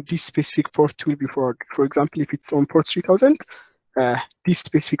here, and this specific port will be forwarded. For example, if it's on port 3000. This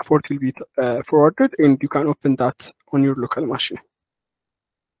specific port will be forwarded, and you can open that on your local machine.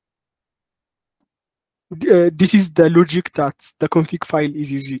 This is the logic that the config file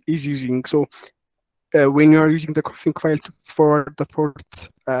is using. So when you are using the config file to forward the port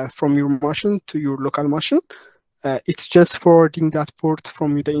from your machine to your local machine, it's just forwarding that port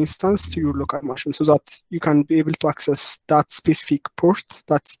from the instance to your local machine so that you can be able to access that specific port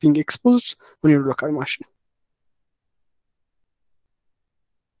that's being exposed on your local machine.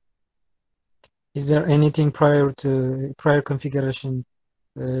 Is there anything prior configuration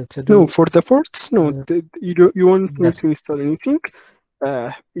to do? No, for the ports, no. You won't need to install anything.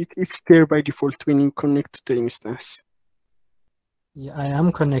 It's there by default when you connect to the instance. Yeah, I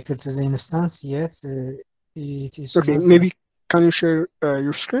am connected to the instance, yet it is okay, not maybe can you share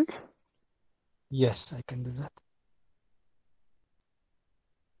your screen? Yes, I can do that.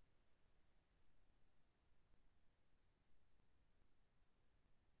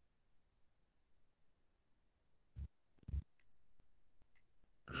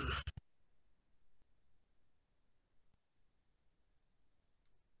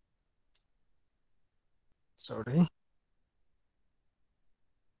 Sorry.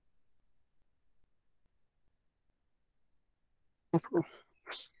 No problem.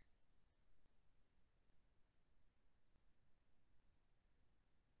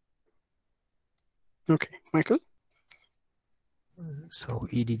 Okay, Michael? So,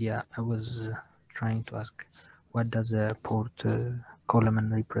 Edidia, I was trying to ask, what does a port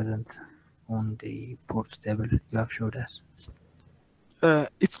column represent on the port table you have showed us?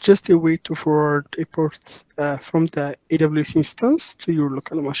 It's just a way to forward a port from the AWS instance to your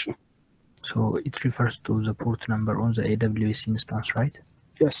local machine. So it refers to the port number on the AWS instance, right?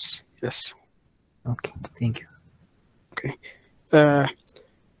 Yes, yes. Okay, thank you. Okay.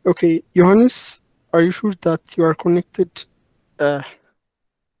 Okay, Johannes, are you sure that you are connected?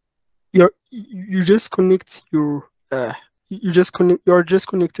 You just connect your you are just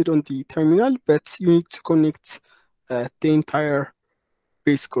connected on the terminal, but you need to connect the entire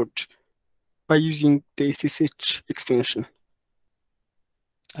base code by using the SSH extension.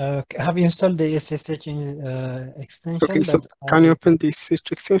 Have you installed the SSH extension? Okay, so can you open the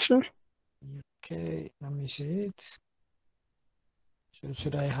SSH extension? Okay, let me see it. So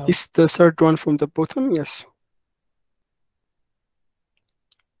should I have? It's the third one from the bottom, yes.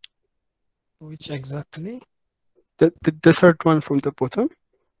 Which exactly? The third one from the bottom.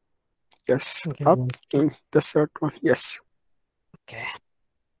 Yes, okay, up in the third one, yes. Okay.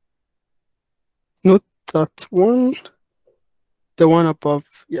 Not that one, the one above,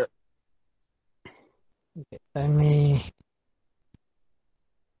 yeah. Okay, let me.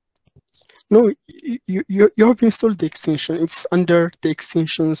 No, you have installed the extension. It's under the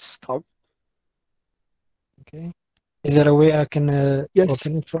extensions tab. Okay. Is there a way I can yes.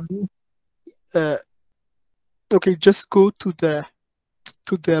 open it from you? Okay, just go to the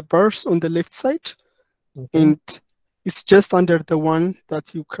bars on the left side, okay. And it's just under the one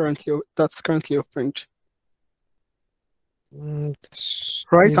that that's currently opened.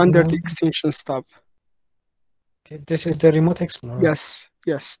 Right under the extensions tab. Okay, this is the Remote Explorer.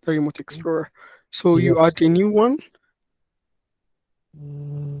 Yes, the Remote Explorer. So you add a new one.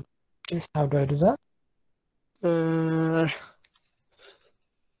 How do I do that?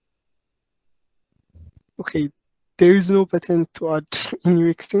 Okay, there is no button to add a new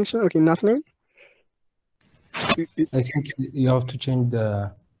extension. Okay, nothing. I think you have to change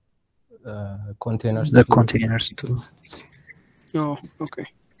the containers. The containers too. Oh, okay.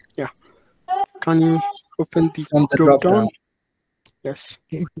 Yeah. Can you open the from the drop down? Yes.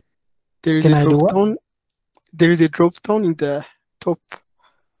 there is Can a I do drop what? down. There is a drop down in the top,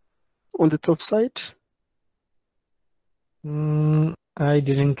 on the top side. I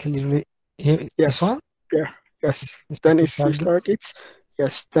didn't clearly hear Yes. this one. Yeah. Yes. This Then one it's switch targets. targets.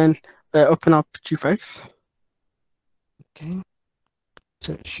 Yes. Then open up G5. Okay.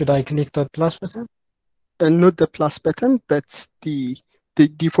 So should I click the plus button? And not the plus button, but the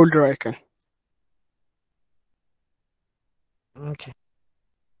folder icon. Okay.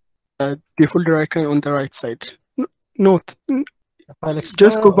 The folder icon on the right side. Note. File Just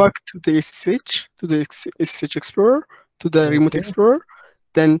go Explorer. back to the SSH Explorer, to the Remote Okay. Explorer.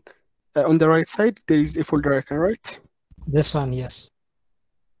 Then on the right side, there is a folder icon, right? This one, yes.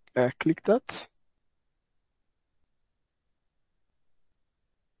 Click that.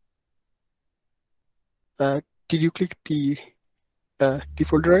 Did you click the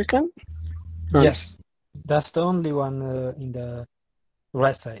folder icon? Yes. That's the only one in the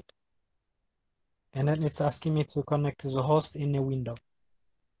right side. And then it's asking me to connect to the host in a window.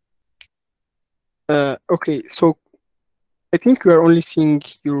 Okay, so I think we are only seeing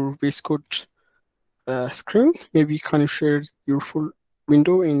your VS Code screen. Maybe can you share your full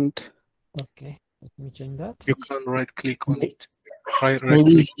window and Okay, let me change that. You can right click on it. Try right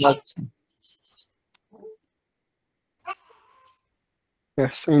Maybe click. it's not.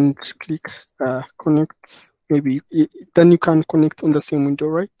 yes, and click connect. Maybe then you can connect on the same window,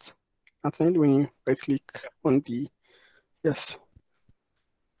 right? Nathaniel, when you right click on the yes.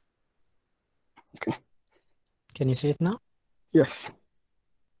 Okay. Can you see it now? Yes.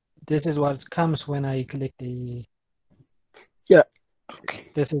 This is what comes when I click the. Yeah. Okay.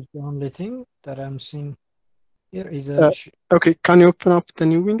 This is the only thing that I'm seeing here is a. Okay. Can you open up the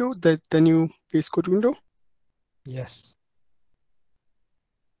new window, the new VS Code window? Yes.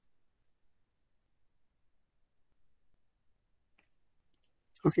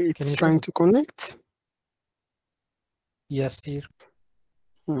 Okay, Can you it's see trying it? to connect. Yes, here.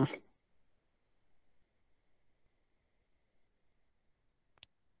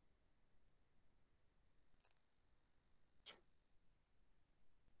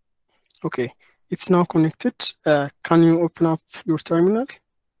 Okay, it's now connected. Can you open up your terminal?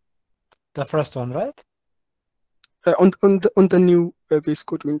 The first one, right? On the new VS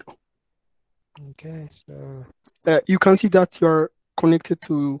Code window. Okay, so you can see that you are connected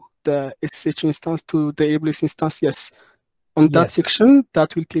to the SSH instance, to the AWS instance. Yes. On that yes. section,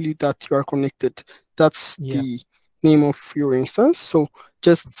 that will tell you that you are connected. That's the name of your instance. So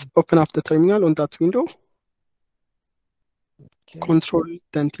just open up the terminal on that window. Okay. Control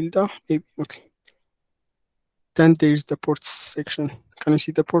then tilde. Maybe. Okay. Then there's the ports section. Can you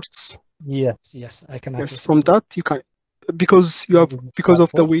see the ports? Yes, yes, I can access Yes, from it. that you can, because you have, because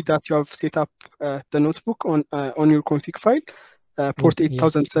of the way that you have set up the notebook on your config file, port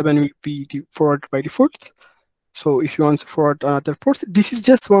 8007 will be forwarded by default. So if you want to forward another port, this is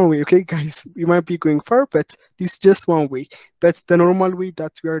just one way, okay, guys? We might be going far, but this is just one way. But the normal way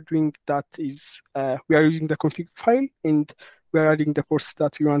that we are doing that is we are using the config file and we are adding the ports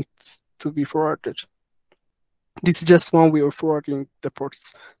that we want to be forwarded. This is just one way of forwarding the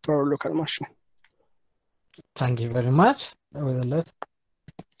ports to our local machine. Thank you very much. That was a lot.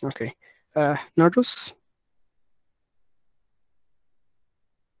 Okay. Nardos?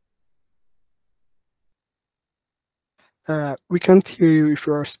 We can't hear you if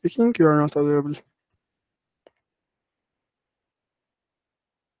you are speaking. You are not audible.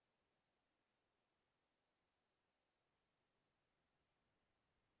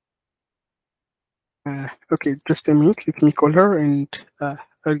 Okay, just a minute. Let me call her and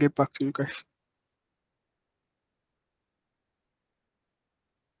I'll get back to you guys.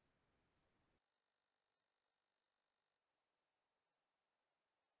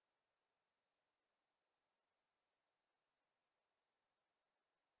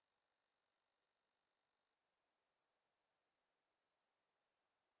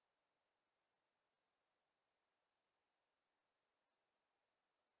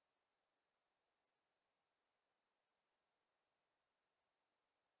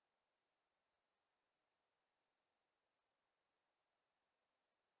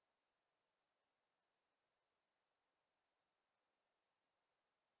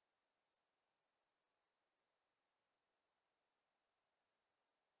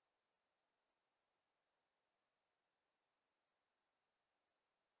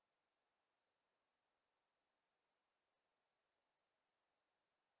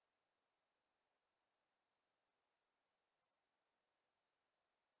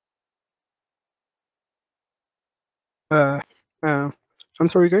 I'm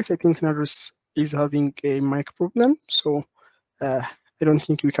sorry, guys. I think Nardos is having a mic problem, so I don't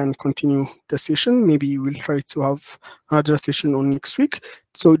think we can continue the session. Maybe we'll try to have another session on next week.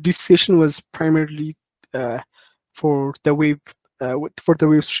 So this session was primarily for the web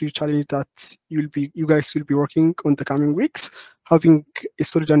Web3 challenge that you guys will be working on the coming weeks. Having a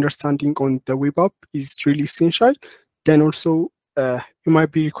solid understanding on the web app is really essential. Then also you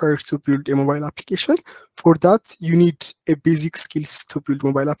might be required to build a mobile application. For that, you need a basic skills to build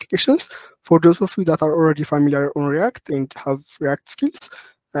mobile applications. For those of you that are already familiar on React and have React skills,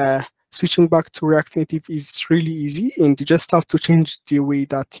 switching back to React Native is really easy, and you just have to change the way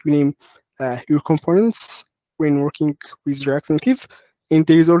that you name your components when working with React Native. And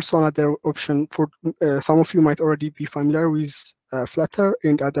there is also another option for some of you might already be familiar with Flutter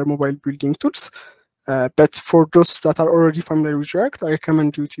and other mobile building tools. But for those that are already familiar with React, I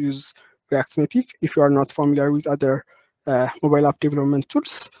recommend you to use React Native if you are not familiar with other mobile app development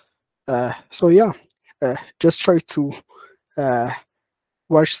tools. So yeah, just try to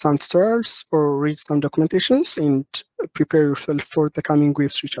watch some tutorials or read some documentations and prepare yourself for the coming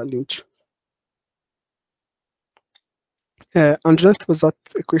Web3 challenge. Anjanette, was that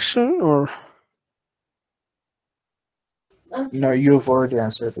a question or? No, you've already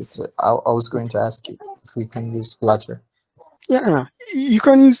answered it. I was going to ask you if we can use Flutter. Yeah, you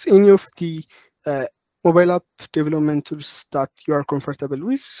can use any of the mobile app development tools that you are comfortable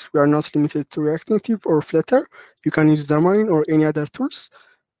with. We are not limited to React Native or Flutter. You can use Xamarin or any other tools,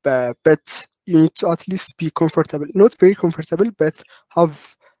 but you need to at least be comfortable, not very comfortable, but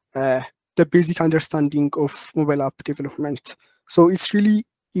have the basic understanding of mobile app development. So it's really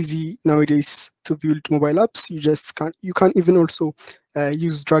easy nowadays to build mobile apps. You can even also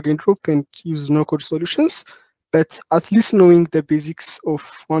use drag and drop and use no-code solutions. But at least knowing the basics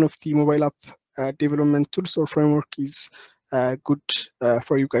of one of the mobile app development tools or framework is good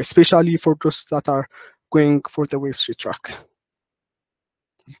for you guys, especially for those that are going for the Web3 track.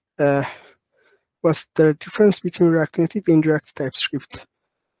 What's the difference between React Native and React TypeScript?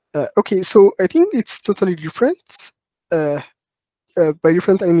 Okay, so I think it's totally different. By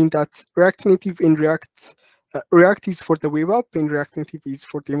different, I mean that React Native and React is for the web app and React Native is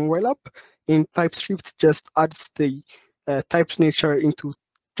for the mobile app, and TypeScript just adds the typed nature into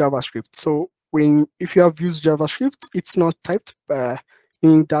JavaScript. So if you have used JavaScript, it's not typed,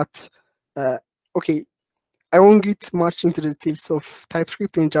 meaning that, okay, I won't get much into the details of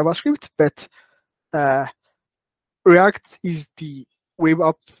TypeScript and JavaScript, but React is the web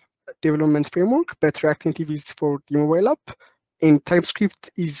app development framework, but React Native is for the mobile app, and TypeScript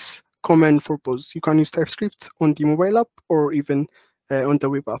is common for both. You can use TypeScript on the mobile app or even on the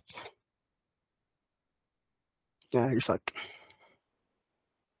web app. Yeah, exactly.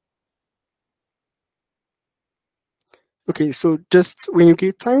 Okay, so just when you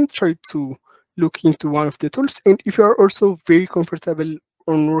get time, try to look into one of the tools. And if you are also very comfortable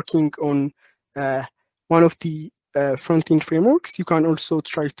on working on one of the front-end frameworks, you can also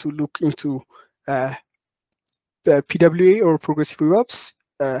try to look into PWA or progressive web apps.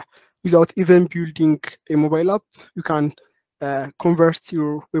 Without even building a mobile app, you can convert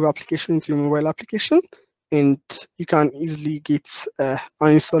your web application into a mobile application, and you can easily get an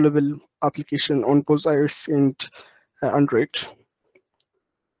installable application on both iOS and Android.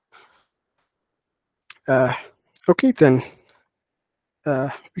 Okay, then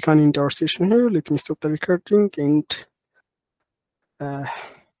we can end our session here. Let me stop the recording and